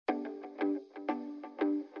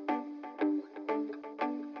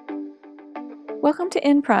Welcome to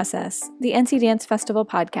In Process, the NC Dance Festival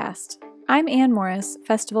podcast. I'm Ann Morris,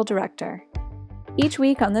 Festival Director. Each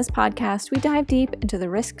week on this podcast, we dive deep into the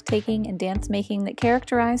risk-taking and dance-making that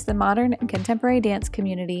characterize the modern and contemporary dance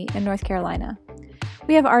community in North Carolina.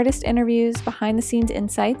 We have artist interviews, behind-the-scenes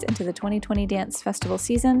insights into the 2020 Dance Festival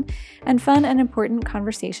season, and fun and important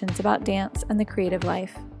conversations about dance and the creative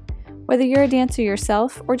life. Whether you're a dancer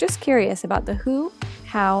yourself or just curious about the who,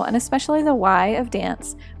 how, and especially the why of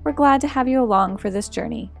dance, we're glad to have you along for this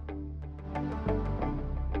journey.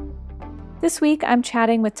 This week, I'm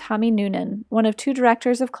chatting with Tommy Noonan, one of two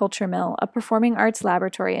directors of Culture Mill, a performing arts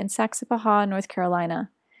laboratory in Saxapahaw, North Carolina.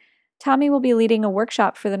 Tommy will be leading a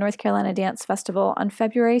workshop for the North Carolina Dance Festival on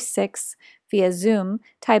February 6th via Zoom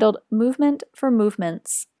titled Movement for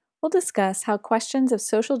Movements. We'll discuss how questions of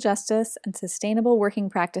social justice and sustainable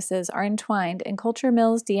working practices are entwined in Culture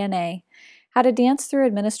Mill's DNA, how to dance through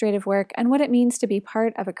administrative work, and what it means to be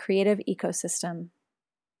part of a creative ecosystem.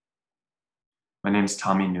 My name is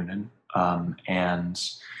Tommy Noonan, and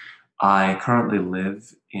I currently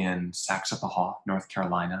live in Saxapahaw, North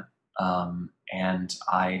Carolina, and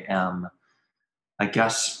I am, I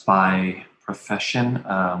guess, by profession,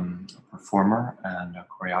 a performer and a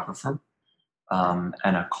choreographer, and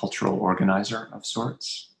a cultural organizer of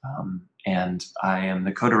sorts. And I am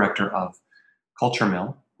the co-director of Culture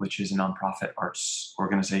Mill, which is a nonprofit arts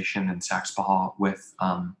organization in Saxapahaw with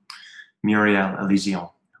Muriel Elysion,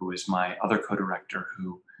 who is my other co-director,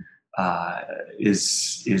 who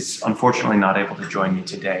is unfortunately not able to join me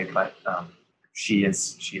today, but she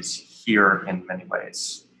is here in many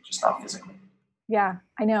ways, just not physically. Yeah,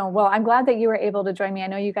 I know. Well, I'm glad that you were able to join me. I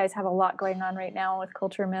know you guys have a lot going on right now with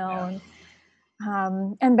Culture Mill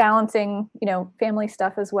and balancing, family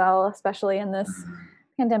stuff as well, especially in this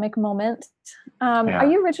pandemic moment. Are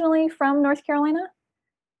you originally from North Carolina?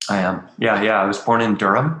 I am. Yeah. I was born in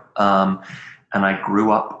Durham, and I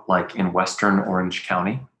grew up in Western Orange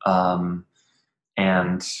County, and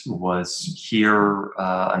was here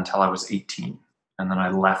until I was 18. And then I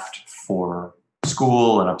left for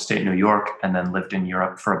school in upstate New York, and then lived in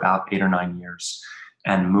Europe for about 8 or 9 years,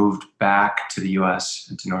 and moved back to the U.S.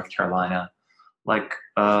 and to North Carolina,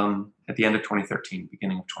 at the end of 2013,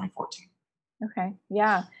 beginning of 2014. Okay.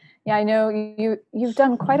 Yeah. I know you've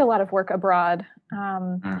done quite a lot of work abroad.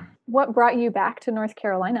 What brought you back to North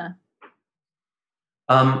Carolina?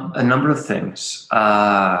 A number of things. We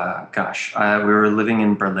were living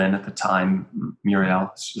in Berlin at the time.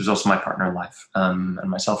 Muriel was also my partner in life, and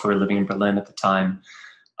myself. We were living in Berlin at the time.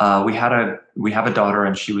 We have a daughter,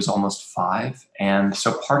 and she was almost 5, and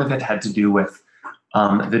so part of it had to do with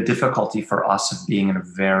the difficulty for us of being in a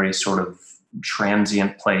very sort of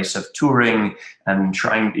transient place of touring and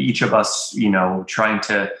each of us, trying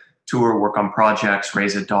to tour, work on projects,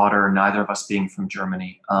 raise a daughter, neither of us being from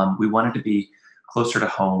Germany. We wanted to be closer to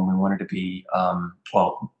home. We wanted to be,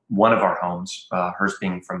 one of our homes, hers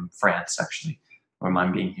being from France, actually, or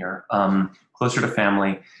mine being here, closer to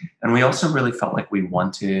family. And we also really felt like we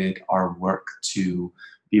wanted our work to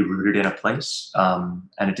be rooted in a place. And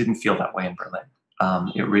it didn't feel that way in Berlin.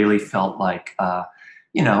 It really felt like,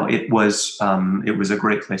 it was a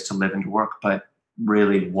great place to live and to work, but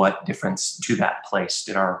really what difference to that place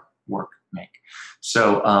did our work make?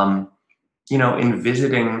 So, in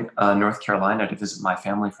visiting North Carolina to visit my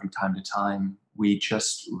family from time to time, we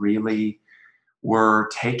just really were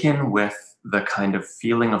taken with the kind of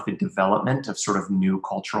feeling of the development of sort of new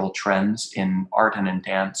cultural trends in art and in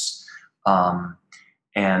dance,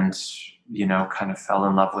 and kind of fell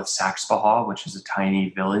in love with Saxapahaw, which is a tiny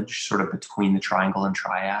village sort of between the Triangle and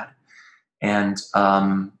Triad, and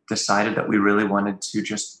decided that we really wanted to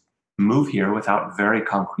just move here without very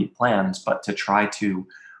concrete plans, but to try to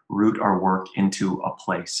root our work into a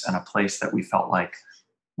place that we felt like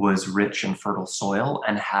was rich and fertile soil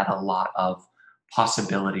and had a lot of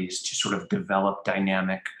possibilities to sort of develop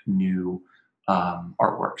dynamic new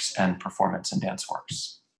artworks and performance and dance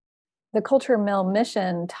works. The Culture Mill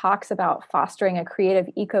mission talks about fostering a creative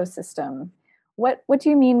ecosystem. What do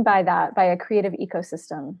you mean by that, by a creative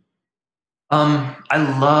ecosystem?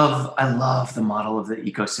 I love the model of the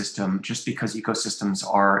ecosystem, just because ecosystems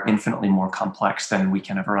are infinitely more complex than we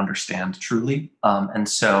can ever understand truly. And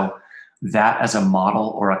so that as a model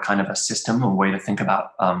or a kind of a system, a way to think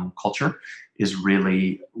about culture, is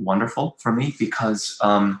really wonderful for me because,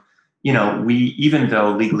 even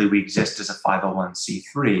though legally we exist as a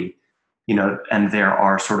 501c3, and there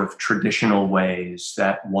are sort of traditional ways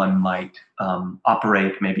that one might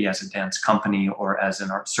operate, maybe as a dance company or as an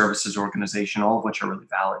art services organization, all of which are really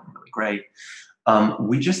valid and really great.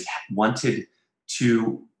 We just wanted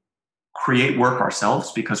to create work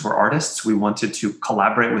ourselves because we're artists. We wanted to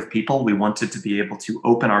collaborate with people. We wanted to be able to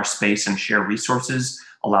open our space and share resources,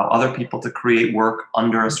 allow other people to create work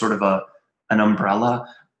under a sort of an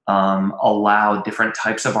umbrella, allow different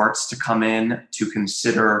types of arts to come in, to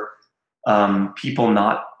consider people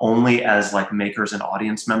not only as like makers and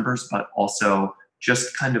audience members, but also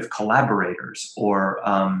just kind of collaborators or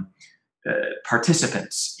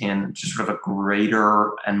participants in just sort of a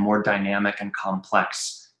greater and more dynamic and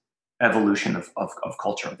complex evolution of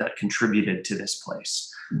culture that contributed to this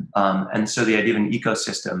place. And so the idea of an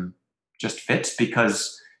ecosystem just fits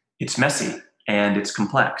because it's messy and it's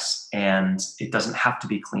complex and it doesn't have to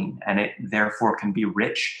be clean, and it therefore can be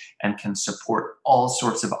rich and can support all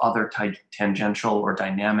sorts of other tangential or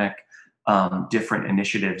dynamic different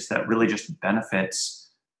initiatives that really just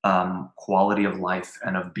benefits quality of life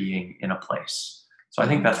and of being in a place. So I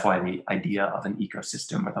think that's why the idea of an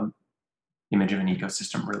ecosystem or the image of an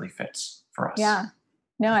ecosystem really fits for us. Yeah.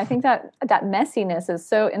 No, I think that messiness is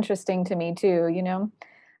so interesting to me too.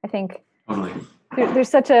 I think totally. There's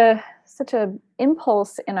such a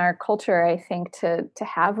impulse in our culture, I think, to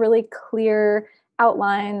have really clear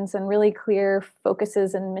outlines and really clear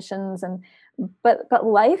focuses and missions, but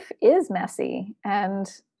life is messy.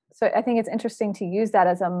 And so I think it's interesting to use that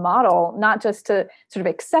as a model, not just to sort of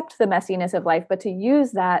accept the messiness of life, but to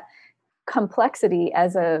use that complexity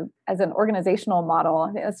as an organizational model.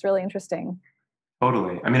 I think that's really interesting.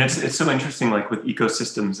 Totally. I mean, it's so interesting, like with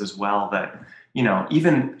ecosystems as well, that,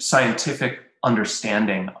 even scientific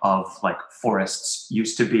understanding of like forests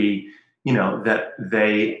used to be, that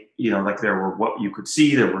they, like there were what you could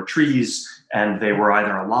see, there were trees and they were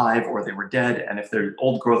either alive or they were dead. And if they're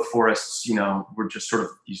old growth forests, were just sort of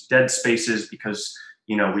these dead spaces because,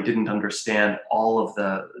 we didn't understand all of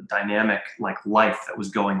the dynamic like life that was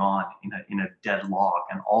going on in a dead log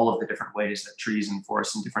and all of the different ways that trees and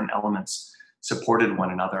forests and different elements supported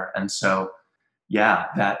one another. And so, yeah,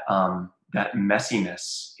 that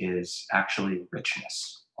messiness is actually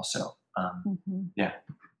richness also. Yeah.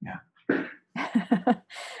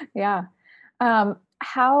 Yeah.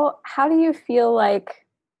 How do you feel like,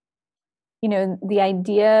 the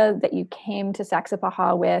idea that you came to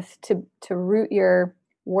Saxapahaw with to root your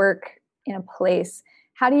work in a place,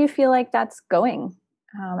 how do you feel like that's going,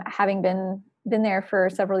 having been there for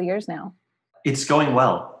several years now? It's going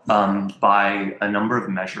well, by a number of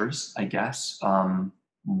measures, I guess.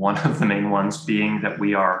 One of the main ones being that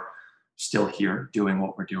we are still here doing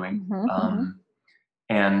what we're doing.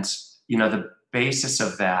 And, the basis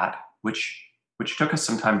of that, which took us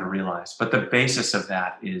some time to realize, but the basis of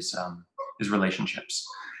that is relationships.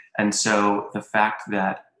 And so the fact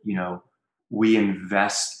that, we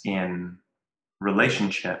invest in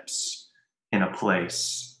relationships in a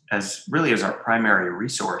place as really as our primary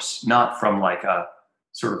resource, not from like a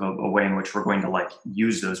sort of a way in which we're going to like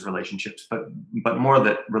use those relationships, but more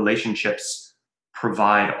that relationships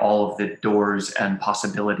provide all of the doors and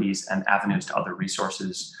possibilities and avenues to other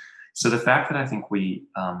resources. So the fact that I think we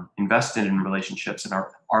invested in relationships and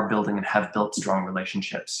are building and have built strong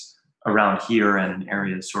relationships around here and in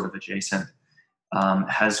areas sort of adjacent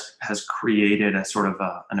has created a sort of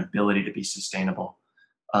an ability to be sustainable.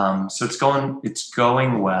 So it's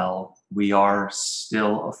going well. We are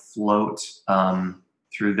still afloat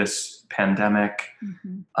through this pandemic,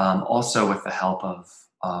 also with the help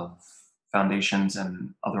of foundations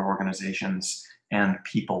and other organizations and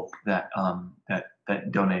people that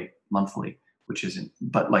donate monthly, which isn't,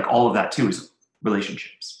 but like all of that too is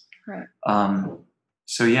relationships. Right.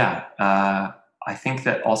 So yeah, I think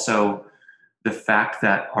that also the fact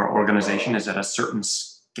that our organization is at a certain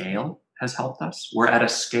scale has helped us. We're at a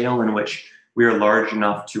scale in which we are large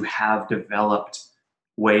enough to have developed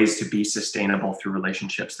ways to be sustainable through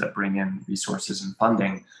relationships that bring in resources and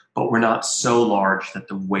funding, but we're not so large that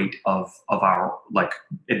the weight of our like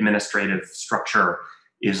administrative structure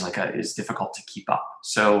is difficult to keep up.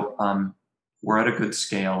 So we're at a good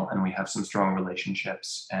scale and we have some strong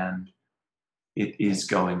relationships, and it is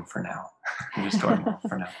going for now. It is going well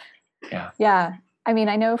for now. Yeah. Yeah. I mean,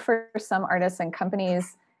 I know for some artists and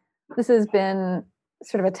companies, this has been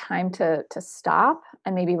sort of a time to stop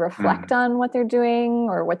and maybe reflect on what they're doing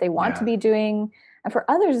or what they want to be doing. And for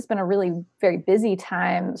others, it's been a really very busy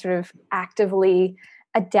time, sort of actively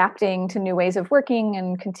adapting to new ways of working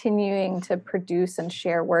and continuing to produce and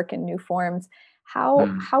share work in new forms.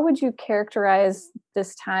 How would you characterize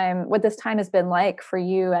this time, what this time has been like for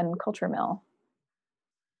you and Culture Mill?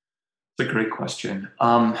 It's a great question.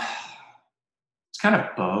 It's kind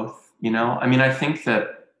of both, I mean, I think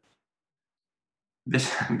that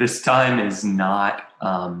this time is not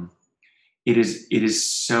it is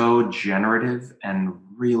so generative and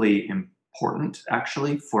really important,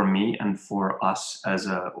 actually, for me and for us as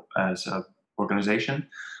a organization.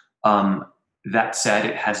 Um, that said,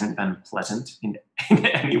 it hasn't been pleasant in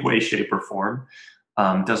any way, shape, or form.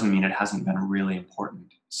 Doesn't mean it hasn't been really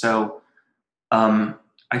important. So um,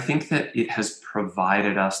 I think that it has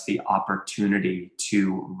provided us the opportunity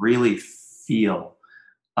to really feel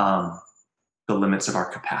um, the limits of our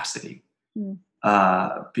capacity. Mm.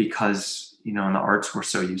 Because in the arts we're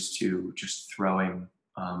so used to just throwing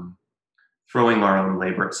our own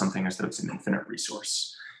labor at something as though it's an infinite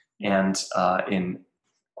resource. And in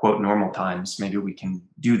quote normal times, maybe we can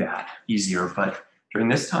do that easier. But during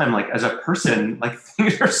this time, like as a person, like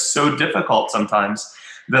things are so difficult sometimes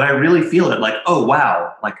that I really feel it. Like, oh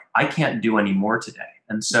wow, like I can't do any more today.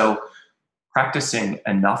 And so practicing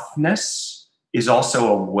enoughness is also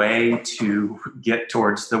a way to get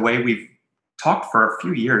towards the way we've talked for a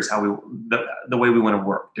few years, how the way we want to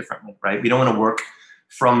work differently, right? We don't want to work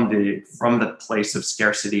from the place of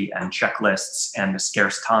scarcity and checklists and the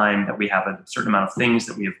scarce time that we have a certain amount of things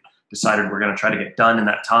that we have decided we're going to try to get done in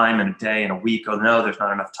that time, in a day, in a week. Oh no, there's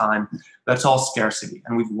not enough time. That's all scarcity.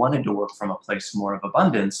 And we've wanted to work from a place more of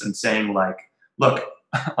abundance and saying like, look,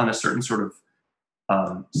 on a certain sort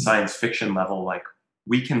of science fiction level, like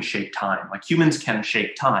we can shape time, like humans can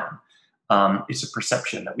shape time. It's a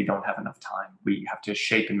perception that we don't have enough time. We have to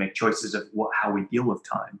shape and make choices of how we deal with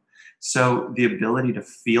time. So the ability to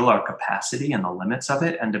feel our capacity and the limits of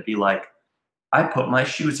it, and to be like, I put my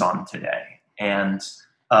shoes on today, and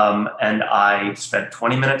I spent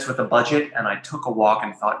 20 minutes with a budget, and I took a walk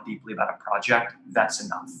and thought deeply about a project. That's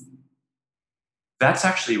enough. That's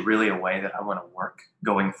actually really a way that I want to work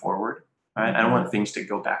going forward. Right? I don't want things to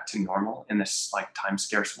go back to normal in this like time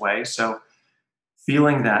scarce way. So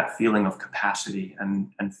feeling that feeling of capacity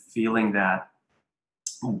and feeling that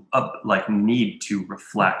like need to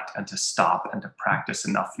reflect and to stop and to practice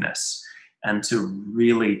enoughness and to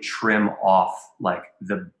really trim off like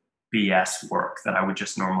the BS work that I would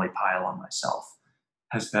just normally pile on myself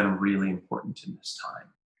has been really important in this time.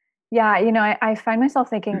 Yeah, I find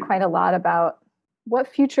myself thinking quite a lot about what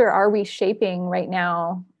future are we shaping right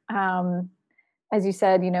now. As you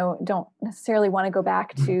said, don't necessarily want to go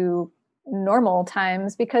back to normal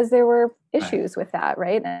times because there were issues with that,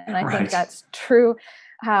 right? And I think that's true.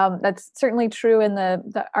 That's certainly true in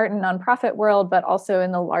the art and nonprofit world, but also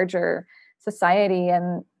in the larger society.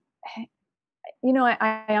 And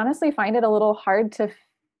I honestly find it a little hard to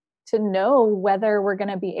know whether we're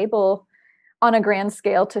going to be able, on a grand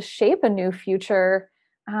scale, to shape a new future,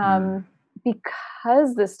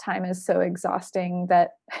 because this time is so exhausting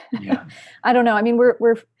that I don't know. I mean,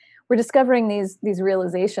 we're discovering these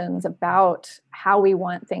realizations about how we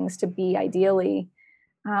want things to be ideally.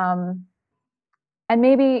 And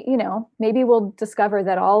maybe we'll discover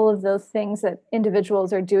that all of those things that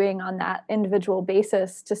individuals are doing on that individual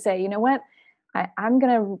basis to say, you know what, I'm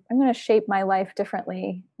gonna shape my life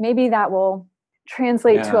differently. Maybe that will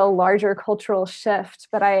translate to a larger cultural shift.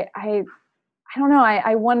 But I don't know.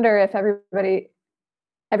 I wonder if everybody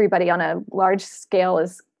on a large scale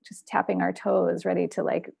is just tapping our toes, ready to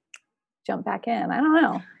like jump back in. I don't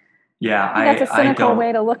know. Yeah, that's a cynical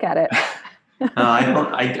way to look at it.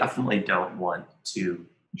 I definitely don't want to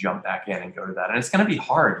jump back in and go to that. And it's going to be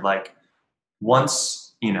hard. Like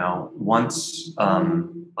once,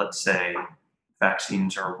 let's say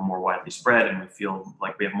vaccines are more widely spread and we feel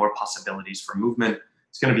like we have more possibilities for movement,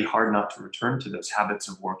 it's going to be hard not to return to those habits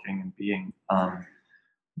of working and being.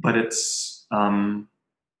 But it's,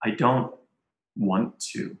 I don't want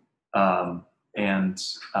to. I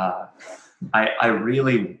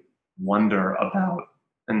really wonder about,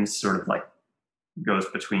 and this sort of like goes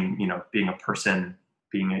between, being a person,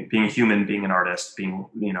 being a human, being an artist, being,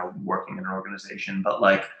 working in an organization. But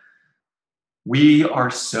like, we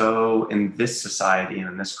are so, in this society and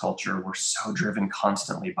in this culture, we're so driven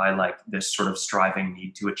constantly by like this sort of striving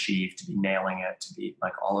need to achieve, to be nailing it, to be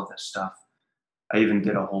like all of this stuff. I even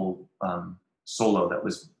did a whole solo that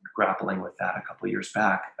was grappling with that a couple of years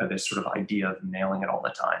back, this sort of idea of nailing it all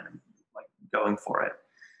the time and like going for it.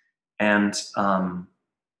 And,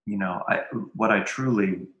 what I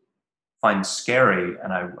truly find scary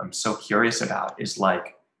and I'm so curious about is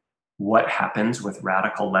like what happens with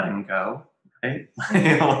radical letting go, right?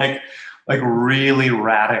 like really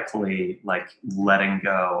radically like letting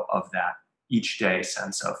go of that each day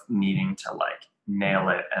sense of needing to like nail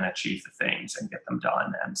it and achieve the things and get them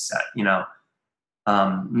done and set,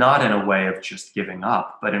 not in a way of just giving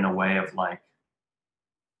up, but in a way of like,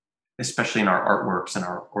 especially in our artworks and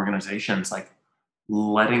our organizations, like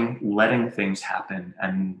letting things happen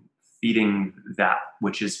and feeding that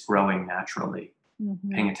which is growing naturally,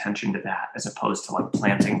 paying attention to that, as opposed to like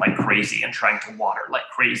planting like crazy and trying to water like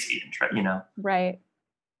crazy and Right.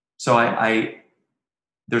 So I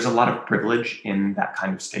there's a lot of privilege in that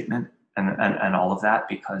kind of statement and all of that,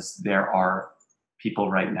 because there are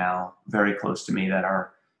people right now very close to me that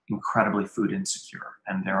are incredibly food insecure,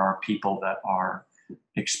 and there are people that are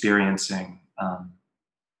experiencing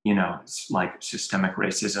like systemic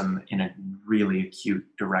racism in a really acute,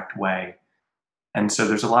 direct way. And so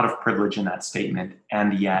there's a lot of privilege in that statement,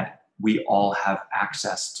 and yet we all have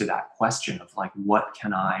access to that question of like, what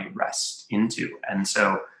can I rest into? And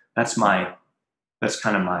so that's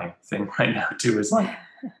kind of my thing right now too, is like,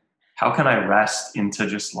 how can I rest into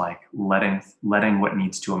just like letting what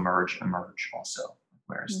needs to emerge also?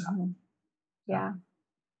 Where is that? Yeah.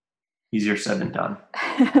 Easier said than done.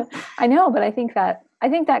 I know, but I think that,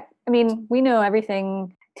 we know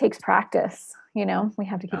everything takes practice, we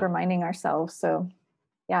have to keep reminding ourselves. So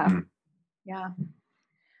yeah. Yeah.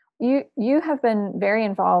 You have been very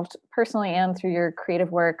involved personally and through your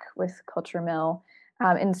creative work with Culture Mill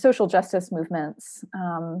in social justice movements.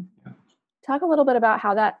 Talk a little bit about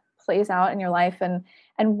how that plays out in your life, and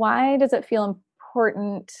why does it feel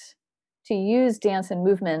important to use dance and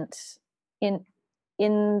movement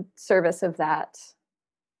in service of that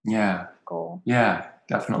goal? Yeah,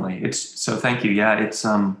 definitely. Thank you. Yeah, it's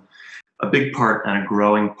a big part and a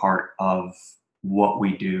growing part of what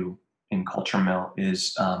we do in Culture Mill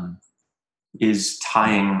is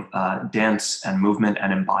tying dance and movement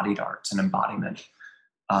and embodied arts and embodiment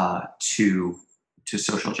to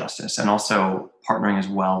social justice, and also partnering as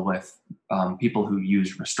well with people who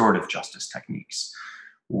use restorative justice techniques,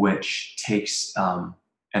 which takes an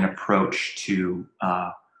approach to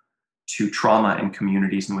trauma in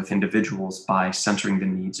communities and with individuals by centering the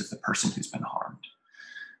needs of the person who's been harmed.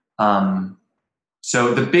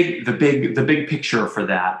 So the big picture for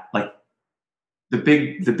that, like the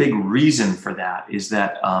big reason for that, is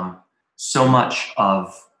that so much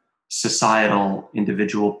of societal,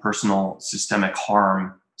 individual, personal, systemic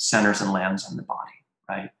harm centers and lands on the body,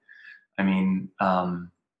 right? I mean,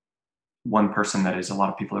 one person that a lot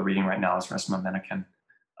of people are reading right now is Resmaa Menakem,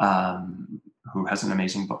 who has an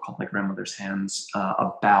amazing book called My Grandmother's Hands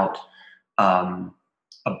about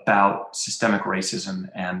systemic racism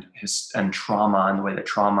and trauma, and the way that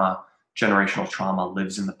generational trauma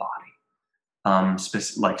lives in the body,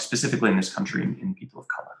 specifically in this country in people of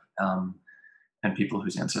color. And people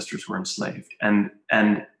whose ancestors were enslaved. And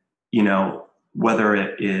whether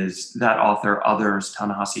it is that author, others,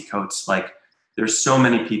 Ta-Nehisi Coates, like there's so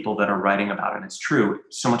many people that are writing about it, and it's true,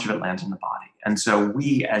 so much of it lands in the body. And so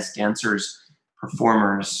we as dancers,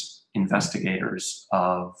 performers, investigators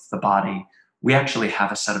of the body, we actually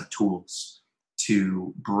have a set of tools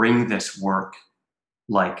to bring this work,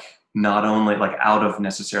 like not only like out of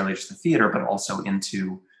necessarily just the theater, but also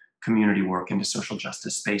into community work, into social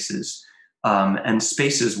justice spaces, and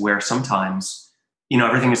spaces where sometimes,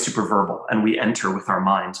 everything is super verbal and we enter with our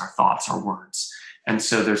minds, our thoughts, our words. And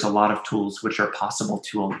so there's a lot of tools which are possible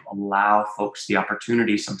to allow folks the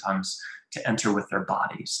opportunity sometimes to enter with their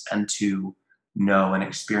bodies and to know and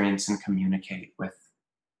experience and communicate with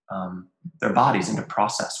their bodies and to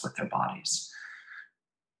process with their bodies.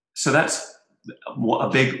 So that's a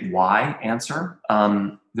big why answer.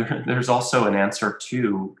 There's also an answer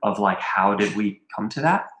too of like, how did we come to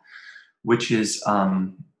that? Which is,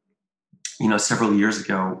 several years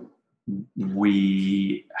ago,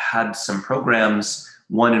 we had some programs,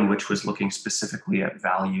 one in which was looking specifically at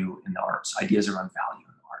value in the arts, ideas around value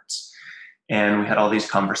in the arts. And we had all these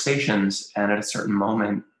conversations, and at a certain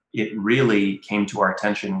moment, it really came to our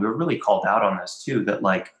attention. We were really called out on this too, that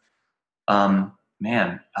like,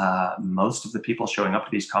 most of the people showing up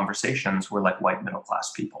to these conversations were like white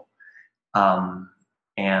middle-class people.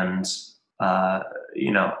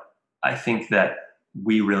 I think that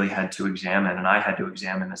we really had to examine, and I had to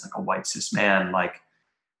examine as like a white cis man, like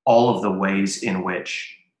all of the ways in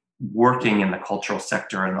which working in the cultural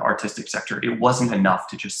sector and the artistic sector, it wasn't enough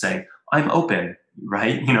to just say, I'm open,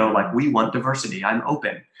 right? Like we want diversity, I'm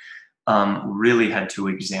open. Really had to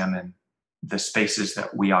examine the spaces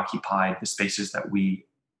that we occupied, the spaces that we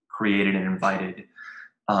created and invited,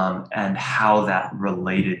 and how that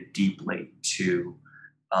related deeply to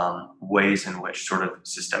ways in which sort of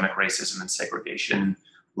systemic racism and segregation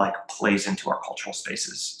like plays into our cultural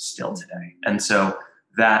spaces still today. And so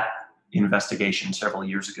that investigation several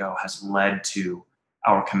years ago has led to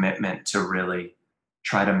our commitment to really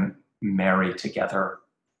try to marry together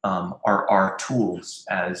our tools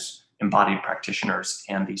as embodied practitioners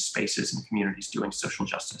and these spaces and communities doing social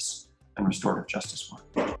justice and restorative justice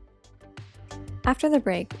work. After the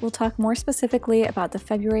break, we'll talk more specifically about the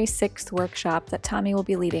February 6th workshop that Tommy will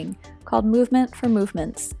be leading, called Movement for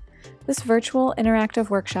Movements. This virtual interactive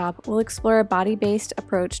workshop will explore a body-based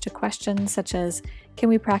approach to questions such as, can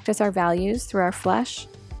we practice our values through our flesh?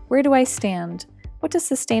 Where do I stand? What does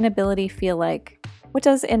sustainability feel like? What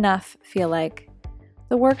does enough feel like?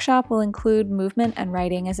 The workshop will include movement and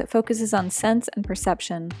writing as it focuses on sense and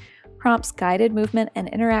perception, prompts guided movement and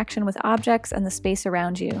interaction with objects and the space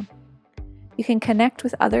around you. You can connect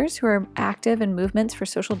with others who are active in movements for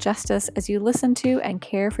social justice as you listen to and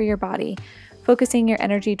care for your body, focusing your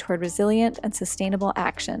energy toward resilient and sustainable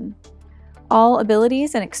action. All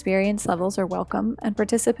abilities and experience levels are welcome, and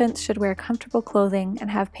participants should wear comfortable clothing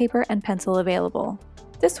and have paper and pencil available.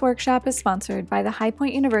 This workshop is sponsored by the High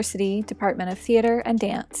Point University Department of Theater and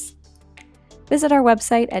Dance. Visit our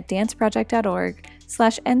website at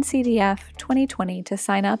danceproject.org/ncdf2020 to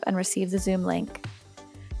sign up and receive the Zoom link.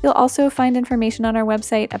 You'll also find information on our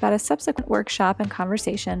website about a subsequent workshop and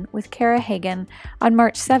conversation with Kara Hagen on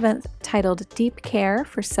March 7th titled Deep Care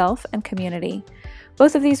for Self and Community.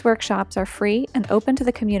 Both of these workshops are free and open to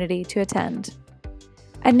the community to attend.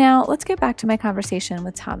 And now let's get back to my conversation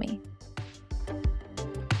with Tommy.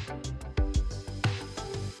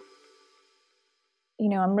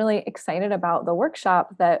 I'm really excited about the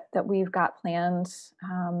workshop that we've got planned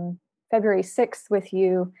February 6th with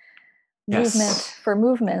you. Yes. Movement for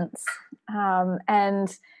Movements.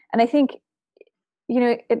 And I think,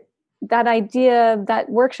 that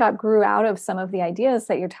workshop grew out of some of the ideas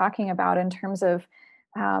that you're talking about in terms of,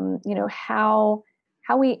 how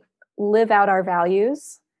we live out our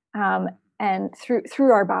values, and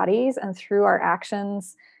through our bodies and through our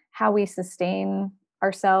actions, how we sustain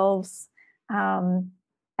ourselves,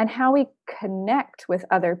 and how we connect with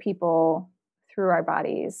other people through our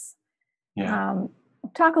bodies. Yeah.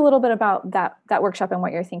 Talk a little bit about that workshop and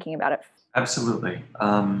what you're thinking about it. Absolutely.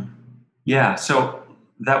 So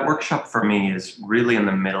that workshop for me is really in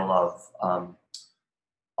the middle of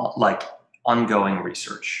ongoing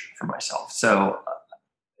research for myself. So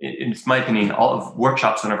it's my opinion, all of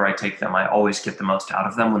workshops, whenever I take them, I always get the most out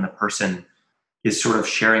of them when the person is sort of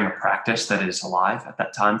sharing a practice that is alive at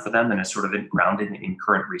that time for them and is sort of grounded in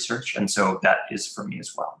current research. And so that is for me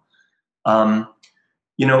as well.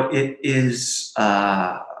 It is,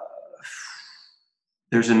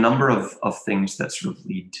 there's a number of things that sort of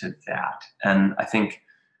lead to that. And I think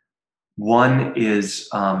one is,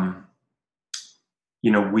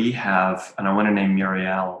 we have, and I want to name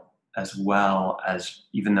Muriel as well, as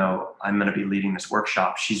even though I'm going to be leading this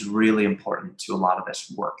workshop, she's really important to a lot of this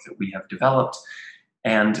work that we have developed.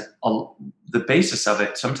 And the basis of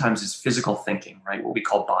it sometimes is physical thinking, right? What we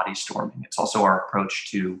call body storming. It's also our approach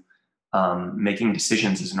to making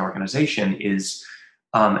decisions as an organization, is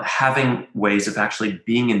having ways of actually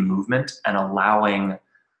being in movement and allowing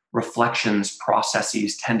reflections,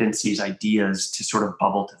 processes, tendencies, ideas to sort of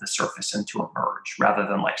bubble to the surface and to emerge, rather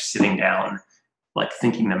than sitting down,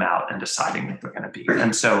 thinking them out and deciding what they're going to be.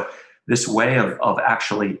 And so this way of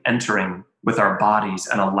actually entering with our bodies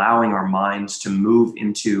and allowing our minds to move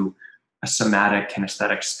into a somatic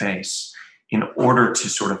kinesthetic space in order to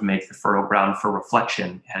sort of make the fertile ground for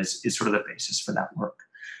reflection is sort of the basis for that work.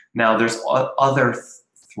 Now, there's other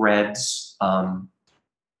threads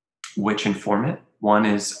which inform it. One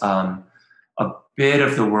is a bit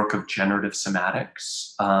of the work of generative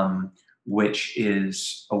somatics, which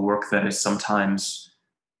is a work that is sometimes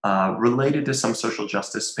related to some social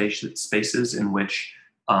justice spaces in which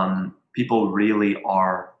people really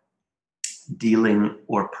are dealing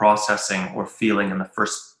or processing or feeling in the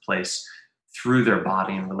first place through their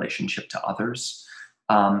body in relationship to others.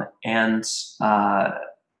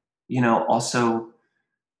 Also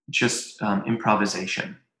just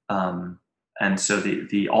improvisation. And so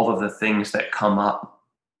the all of the things that come up,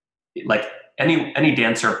 like any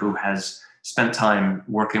dancer who has spent time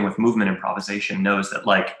working with movement improvisation knows that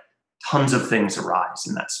tons of things arise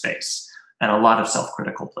in that space, and a lot of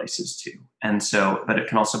self-critical places too. And so, but it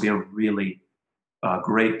can also be a really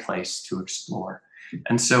great place to explore.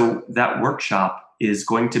 And so that workshop is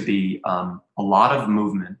going to be a lot of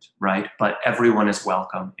movement, right? But everyone is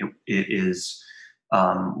welcome. It is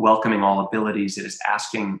welcoming all abilities. It is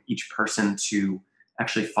asking each person to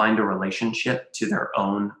actually find a relationship to their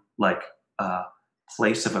own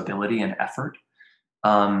place of ability and effort.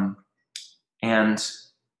 And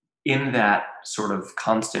in that sort of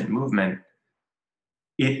constant movement,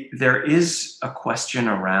 there is a question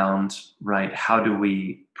around, right, how do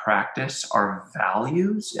we practice our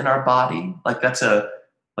values in our body? That's a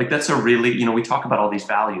really, we talk about all these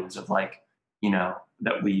values of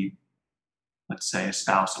that we, let's say,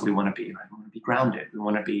 espouse that we want to be, right? We want to be grounded. We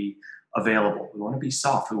want to be available. We want to be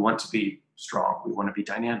soft. We want to be strong. We want to be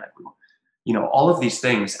dynamic. All of these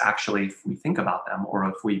things actually, if we think about them or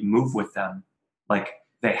if we move with them, like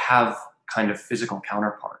they have kind of physical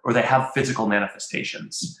counterpart or they have physical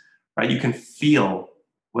manifestations, right? You can feel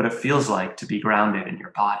what it feels like to be grounded in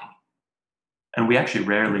your body. And we actually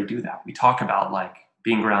rarely do that. We talk about like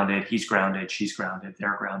being grounded, he's grounded, she's grounded,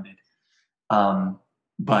 they're grounded.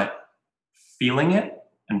 But feeling it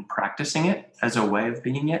and practicing it as a way of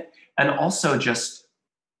being it, and also just,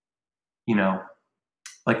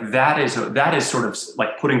 like that is sort of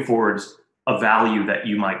like putting forward a value that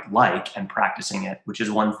you might like and practicing it, which is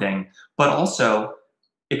one thing, but also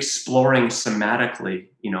exploring somatically,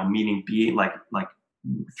 meaning being like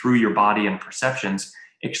through your body and perceptions,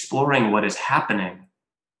 exploring what is happening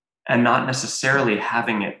and not necessarily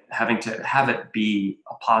having to have it be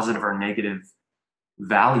a positive or negative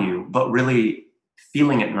value, but really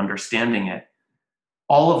feeling it and understanding it.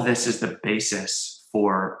 All of this is the basis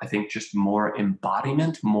for, I think, just more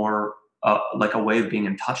embodiment, more like a way of being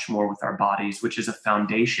in touch more with our bodies, which is a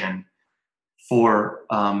foundation for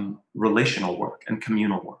relational work and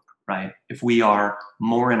communal work, right? If we are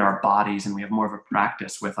more in our bodies and we have more of a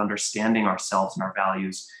practice with understanding ourselves and our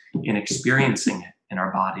values in experiencing it in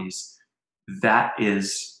our bodies, that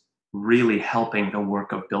is really helping the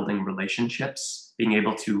work of building relationships, being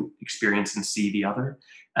able to experience and see the other,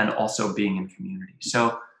 and also being in community.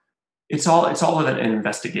 So it's all of an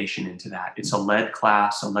investigation into that. It's a led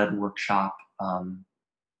class, a led workshop.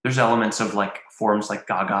 There's elements of like forms like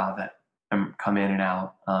Gaga that come in and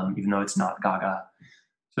out, even though it's not Gaga.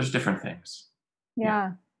 So there's different things.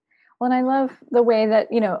 Yeah. Well, and I love the way that,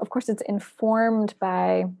 of course it's informed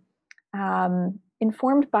by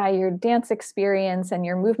your dance experience and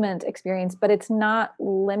your movement experience, but it's not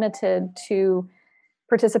limited to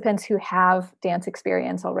participants who have dance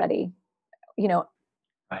experience already.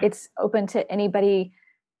 Right. It's open to anybody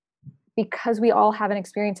because we all have an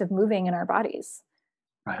experience of moving in our bodies.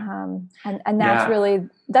 Right. And that's really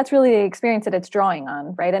the experience that it's drawing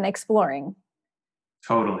on, right? And exploring.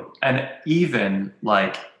 Totally. And even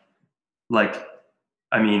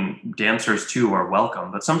dancers too are welcome,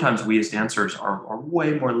 but sometimes we as dancers are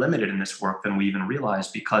way more limited in this work than we even realize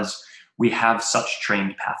because we have such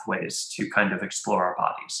trained pathways to kind of explore our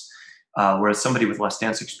bodies. Whereas somebody with less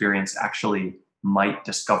dance experience actually might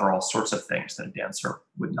discover all sorts of things that a dancer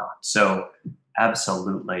would not. So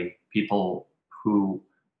absolutely, people who,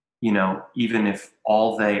 even if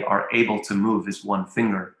all they are able to move is one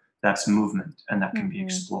finger, that's movement and that can be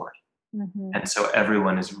explored. Mm-hmm. And so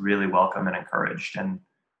everyone is really welcome and encouraged. And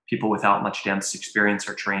people without much dance experience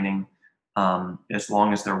or training, as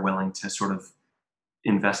long as they're willing to sort of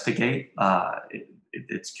investigate,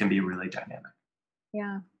 it can be really dynamic.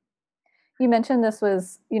 Yeah. You mentioned this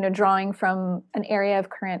was, drawing from an area of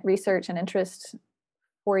current research and interest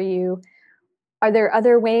for you. Are there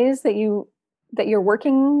other ways that you're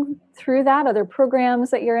working through that, other programs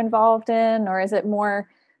that you're involved in, or is it more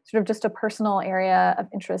sort of just a personal area of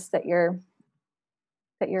interest that you're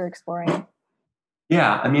exploring?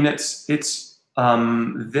 Yeah, I mean, it's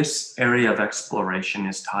this area of exploration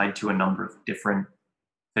is tied to a number of different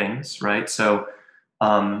things, right? So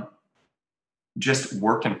just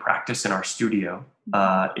work and practice in our studio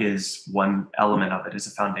is one element of it, is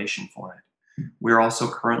a foundation for it. We're also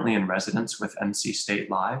currently in residence with NC State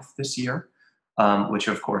Live this year, which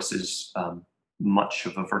of course is much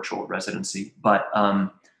of a virtual residency, but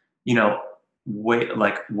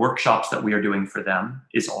workshops that we are doing for them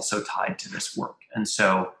is also tied to this work. And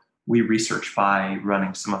so we research by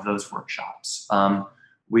running some of those workshops.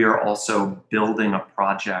 We are also building a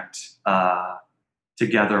project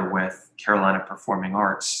together with Carolina Performing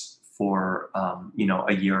Arts for,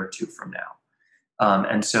 a year or two from now.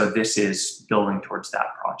 And so this is building towards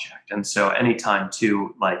that project. And so anytime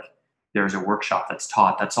too, like there's a workshop that's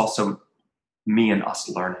taught, that's also me and us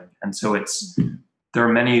learning. And so there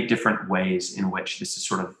are many different ways in which this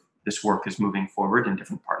work is moving forward in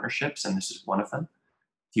different partnerships. And this is one of them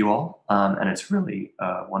with you all. And it's really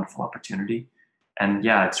a wonderful opportunity. And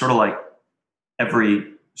yeah, it's sort of like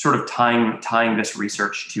tying this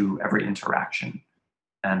research to every interaction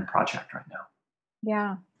and project right now.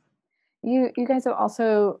 Yeah. You guys have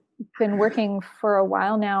also been working for a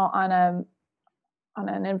while now on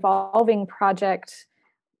an evolving project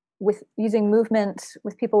with using movement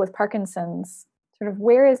with people with Parkinson's. Sort of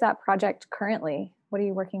where is that project currently? What are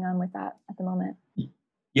you working on with that at the moment?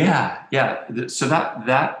 Yeah. So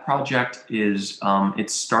that project is,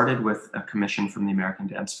 it started with a commission from the American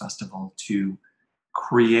Dance Festival to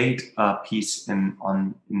create a piece in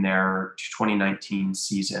their 2019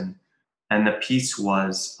 season. And the piece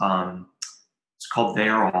was, it's called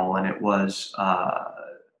They're All, and it was,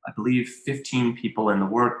 I believe, 15 people in the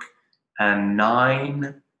work and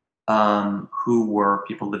 9 who were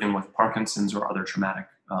people living with Parkinson's or other traumatic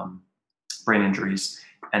brain injuries,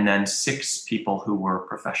 and then 6 people who were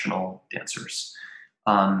professional dancers.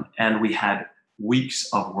 And we had weeks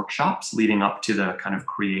of workshops leading up to the kind of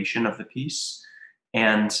creation of the piece.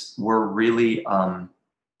 And we're really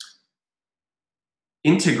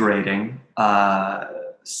integrating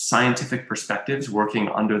scientific perspectives, working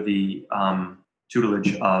under the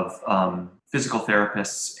tutelage of physical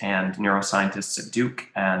therapists and neuroscientists at Duke,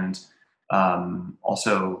 and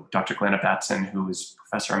also Dr. Glenna Batson, who is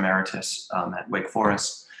professor emeritus at Wake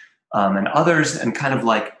Forest, and others, and kind of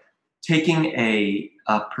like taking a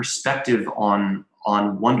perspective on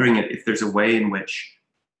wondering if there's a way in which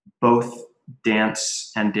both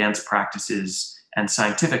dance and dance practices and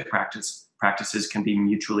scientific practices can be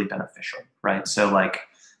mutually beneficial, right? So like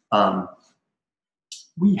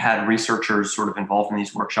we had researchers sort of involved in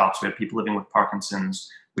these workshops. We had people living with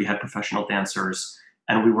Parkinson's. We had professional dancers,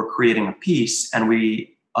 and we were creating a piece, and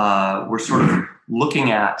we were sort of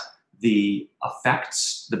looking at the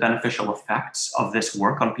effects, the beneficial effects of this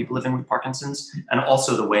work on people living with Parkinson's, and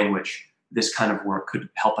also the way in which this kind of work could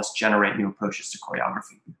help us generate new approaches to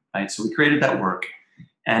choreography, right? So we created that work,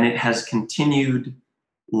 and it has continued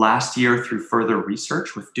last year through further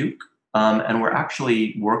research with Duke. And we're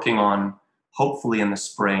actually working on, hopefully in the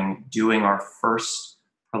spring, doing our first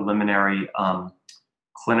preliminary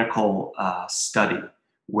clinical study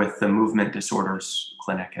with the Movement Disorders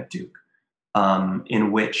Clinic at Duke,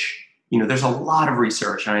 in which, you know, there's a lot of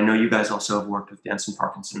research, and I know you guys also have worked with dance and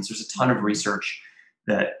Parkinson's. There's a ton of research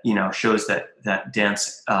that, you know, shows that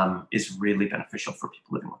dance is really beneficial for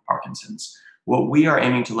people living with Parkinson's. What we are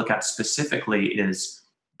aiming to look at specifically is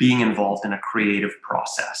being involved in a creative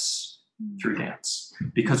process through dance.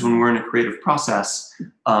 Because when we're in a creative process,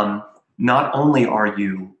 not only are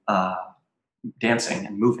you dancing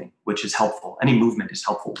and moving, which is helpful. Any movement is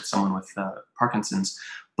helpful with someone with Parkinson's,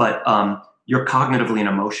 but you're cognitively and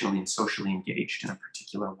emotionally and socially engaged in a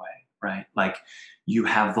particular way, right? Like you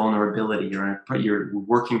have vulnerability, you're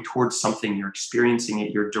working towards something, you're experiencing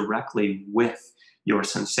it, you're directly with your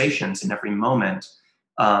sensations in every moment,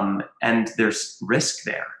 and there's risk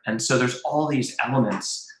there. And so there's all these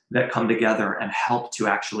elements that come together and help to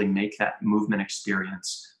actually make that movement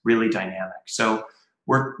experience really dynamic. So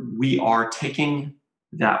we are taking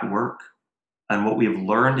that work and what we have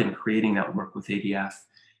learned in creating that work with ADF,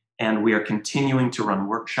 and we are continuing to run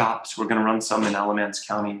workshops. We're going to run some in Alamance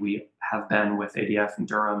County. We have been with ADF in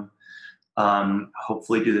Durham,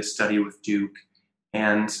 hopefully do this study with Duke.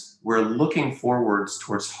 And we're looking forwards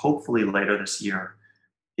towards hopefully later this year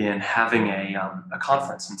in having a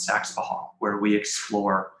conference in Saxe-Bahal where we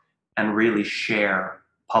explore and really share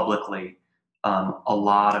publicly a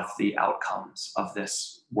lot of the outcomes of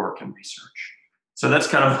this work and research. So that's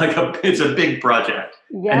kind of like it's a big project.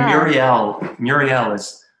 Yeah. And Muriel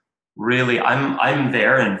is really, I'm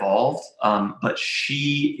there involved, but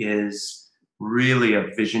she is really a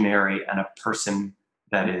visionary and a person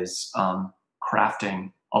that is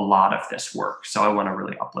crafting a lot of this work. So I want to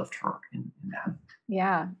really uplift her in that.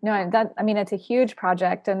 Yeah, no, it's a huge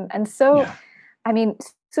project. And so, yeah. I mean,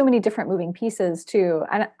 so many different moving pieces too.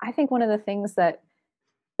 And I think one of the things that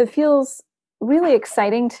feels really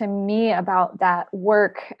exciting to me about that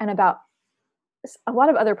work and about a lot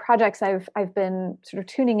of other projects I've been sort of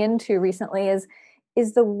tuning into recently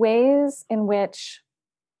is the ways in which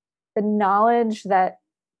the knowledge that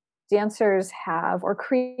dancers have, or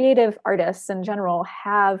creative artists in general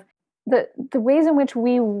have, the ways in which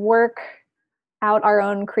we work out our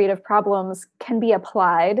own creative problems can be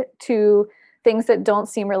applied to things that don't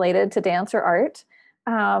seem related to dance or art.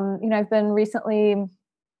 I've been recently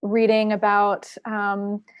reading about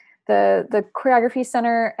the Choreography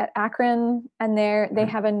Center at Akron, and they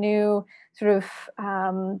have a new sort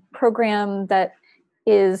of program that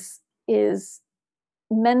is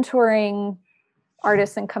mentoring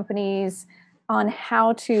artists and companies on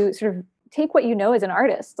how to sort of take what you know as an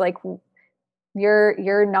artist, like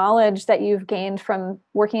your knowledge that you've gained from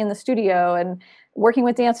working in the studio and working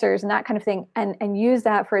with dancers and that kind of thing, and use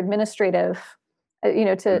that for administrative,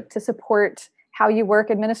 to support how you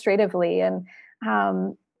work administratively. And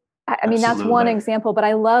I mean, that's one example, but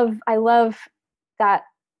I love that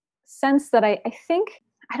sense that I think,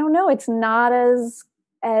 I don't know, it's not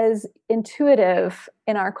as intuitive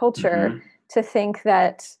in our culture to think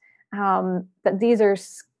that that these are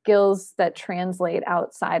skills that translate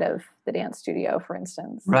outside of the dance studio, for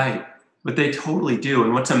instance. Right, but they totally do.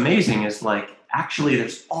 And what's amazing is, like, actually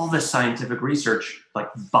there's all this scientific research like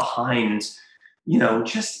behind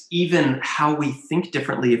just even how we think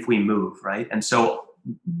differently if we move, right? And so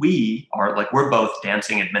we're both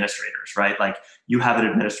dancing administrators, right? Like you have an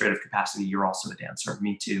administrative capacity, you're also a dancer,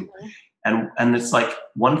 me too. And it's like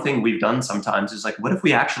one thing we've done sometimes is like, what if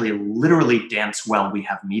we actually literally dance while we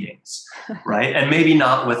have meetings, right? And maybe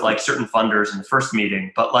not with like certain funders in the first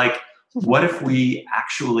meeting, but like, what if we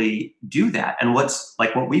actually do that? And what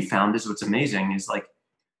we found is what's amazing is like,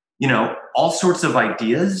 all sorts of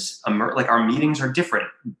ideas emerge. Like our meetings are different.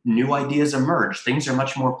 New ideas emerge. Things are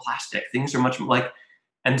much more plastic. Things are much more like,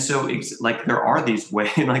 and so it's like there are these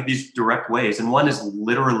ways, like these direct ways. And one is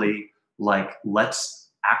literally like,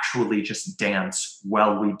 let's actually just dance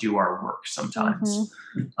while we do our work sometimes.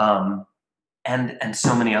 And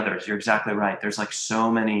so many others. You're exactly right. There's like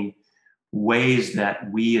so many ways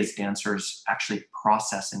that we as dancers actually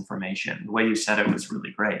process information. The way you said it was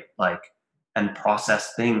really great. Like, and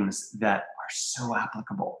process things that are so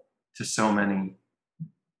applicable to so many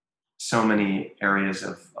areas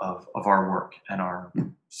of our work and our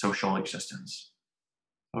social existence.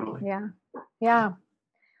 Totally. Yeah.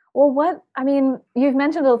 Well, you've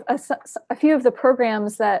mentioned a few of the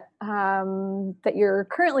programs that that you're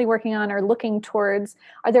currently working on or looking towards.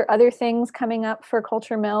 Are there other things coming up for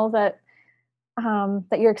Culture Mill that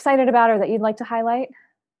you're excited about or that you'd like to highlight?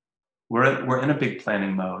 We're in a big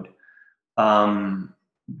planning mode.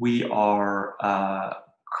 We are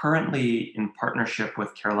currently in partnership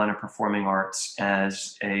with Carolina Performing Arts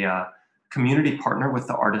as a community partner with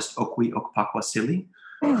the artist Okwi Okpakwasili,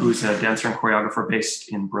 who's a dancer and choreographer based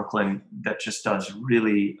in Brooklyn that just does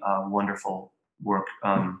really wonderful work.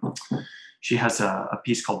 She has a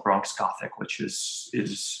piece called Bronx Gothic, which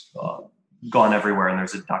is gone everywhere, and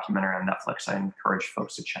there's a documentary on Netflix. I encourage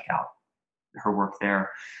folks to check out her work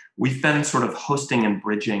there. We've been sort of hosting and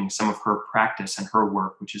bridging some of her practice and her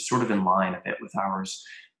work, which is sort of in line a bit with ours,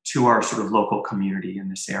 to our sort of local community in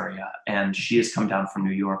this area. And she has come down from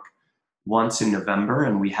New York once in November,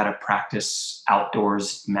 and we had a practice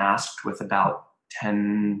outdoors masked with about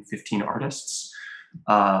 10, 15 artists.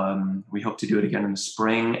 We hope to do it again in the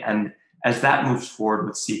spring. And as that moves forward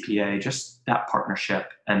with CPA, just that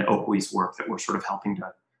partnership and Okwi's work that we're sort of helping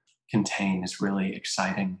to contain is really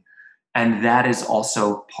exciting. And that is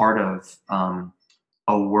also part of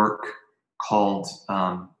a work called,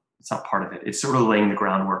 it's not part of it, it's sort of laying the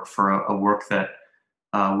groundwork for a work that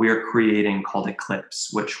we are creating called Eclipse,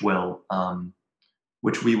 which we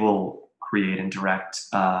will create and direct,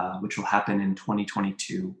 which will happen in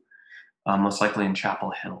 2022, most likely in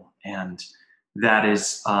Chapel Hill. And that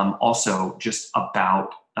is also just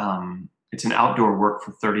about, it's an outdoor work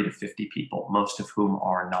for 30 to 50 people, most of whom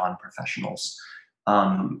are non-professionals.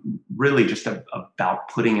 Really just about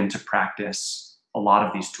putting into practice a lot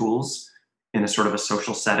of these tools in a sort of a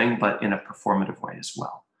social setting, but in a performative way as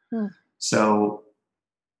well. So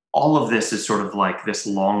all of this is sort of like this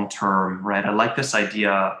long-term, right? I like this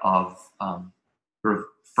idea of sort of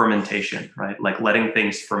fermentation, right? Like letting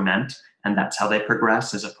things ferment, and that's how they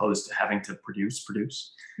progress, as opposed to having to produce.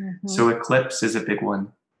 So Eclipse is a big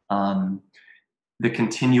one. The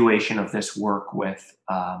continuation of this work with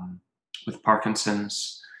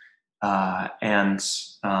Parkinson's, and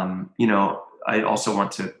I also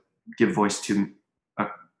want to give voice to a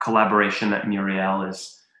collaboration that Muriel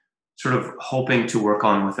is sort of hoping to work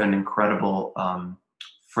on with an incredible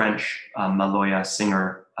French Maloya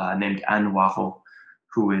singer named Anne Waro,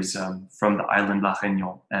 who is from the island La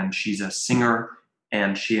Réunion, and she's a singer,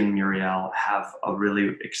 and she and Muriel have a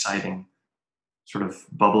really exciting sort of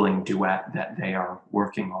bubbling duet that they are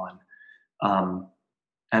working on.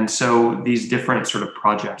 And so these different sort of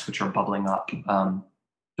projects which are bubbling up,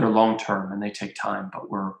 they're long-term and they take time, but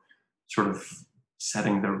we're sort of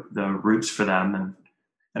setting the roots for them.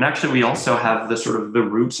 And actually we also have the sort of the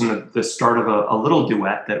roots and the start of a little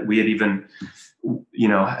duet that we had even,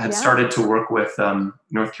 started to work with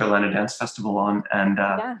North Carolina Dance Festival on. And,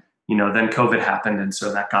 then COVID happened. And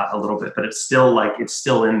so that got a little bit, but it's still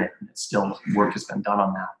in there. It's still, work has been done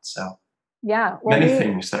on that. So many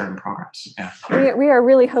things that are in progress. Yeah, we are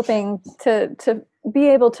really hoping to be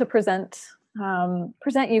able to present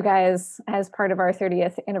you guys as part of our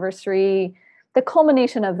 30th anniversary, the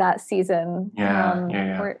culmination of that season.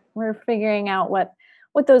 We're figuring out what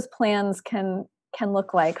those plans can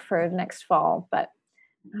look like for next fall, but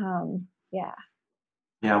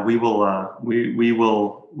we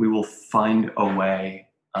will find a way.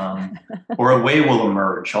 Or a way will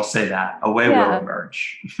emerge. I'll say that. A way will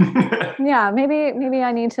emerge. Maybe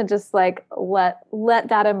I need to just like let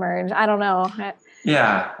that emerge. I don't know.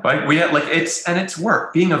 It's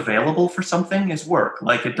work. Being available for something is work.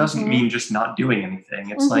 Like it doesn't mean just not doing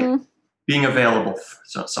anything. It's like being available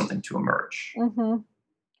for something to emerge. Mm-hmm.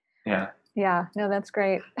 Yeah. Yeah. No, that's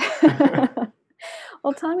great.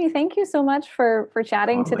 Well, Tommy, thank you so much for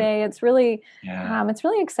chatting today. It's really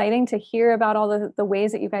exciting to hear about all the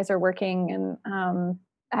ways that you guys are working, and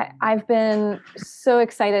I've been so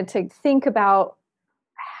excited to think about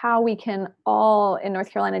how we can all in North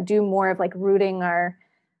Carolina do more of like rooting our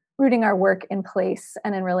work in place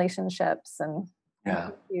and in relationships. And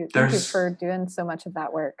thank you for doing so much of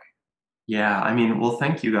that work. Yeah, I mean, well,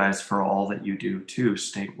 thank you guys for all that you do too,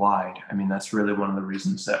 statewide. I mean, that's really one of the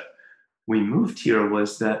reasons that we moved here,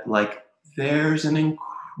 was that like there's an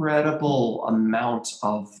incredible amount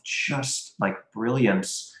of just like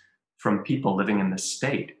brilliance from people living in this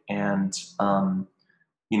state. And,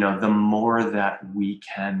 the more that we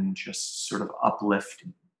can just sort of uplift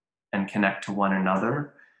and connect to one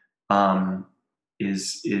another,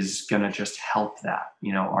 is going to just help that.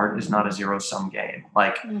 Art is not a zero-sum game.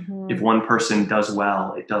 Like if one person does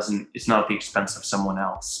well, it's not at the expense of someone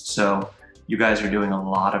else. So you guys are doing a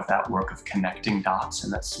lot of that work of connecting dots,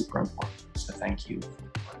 and that's super important. So thank you.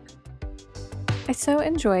 I so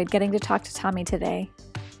enjoyed getting to talk to Tommy today.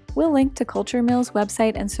 We'll link to Culture Mill's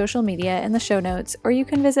website and social media in the show notes, or you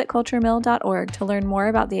can visit culturemill.org to learn more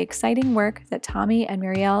about the exciting work that Tommy and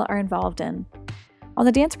Muriel are involved in. On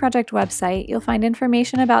the Dance Project website, you'll find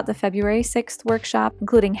information about the February 6th workshop,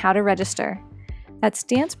 including how to register. That's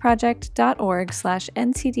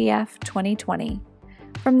danceproject.org/NCDF2020.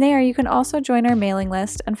 From there, you can also join our mailing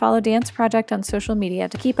list and follow Dance Project on social media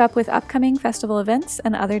to keep up with upcoming festival events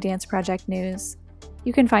and other Dance Project news.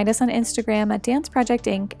 You can find us on Instagram at Dance Project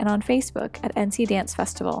Inc. and on Facebook at NC Dance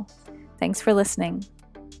Festival. Thanks for listening.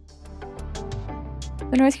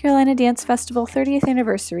 The North Carolina Dance Festival 30th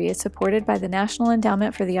anniversary is supported by the National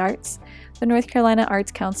Endowment for the Arts, the North Carolina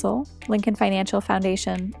Arts Council, Lincoln Financial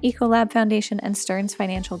Foundation, Ecolab Foundation, and Stearns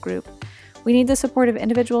Financial Group. We need the support of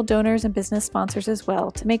individual donors and business sponsors as well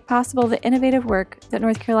to make possible the innovative work that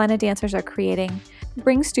North Carolina dancers are creating,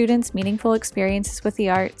 bring students meaningful experiences with the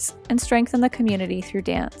arts, and strengthen the community through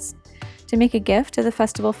dance. To make a gift to the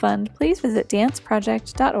Festival Fund, please visit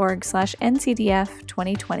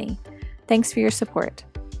danceproject.org/NCDF2020. Thanks for your support.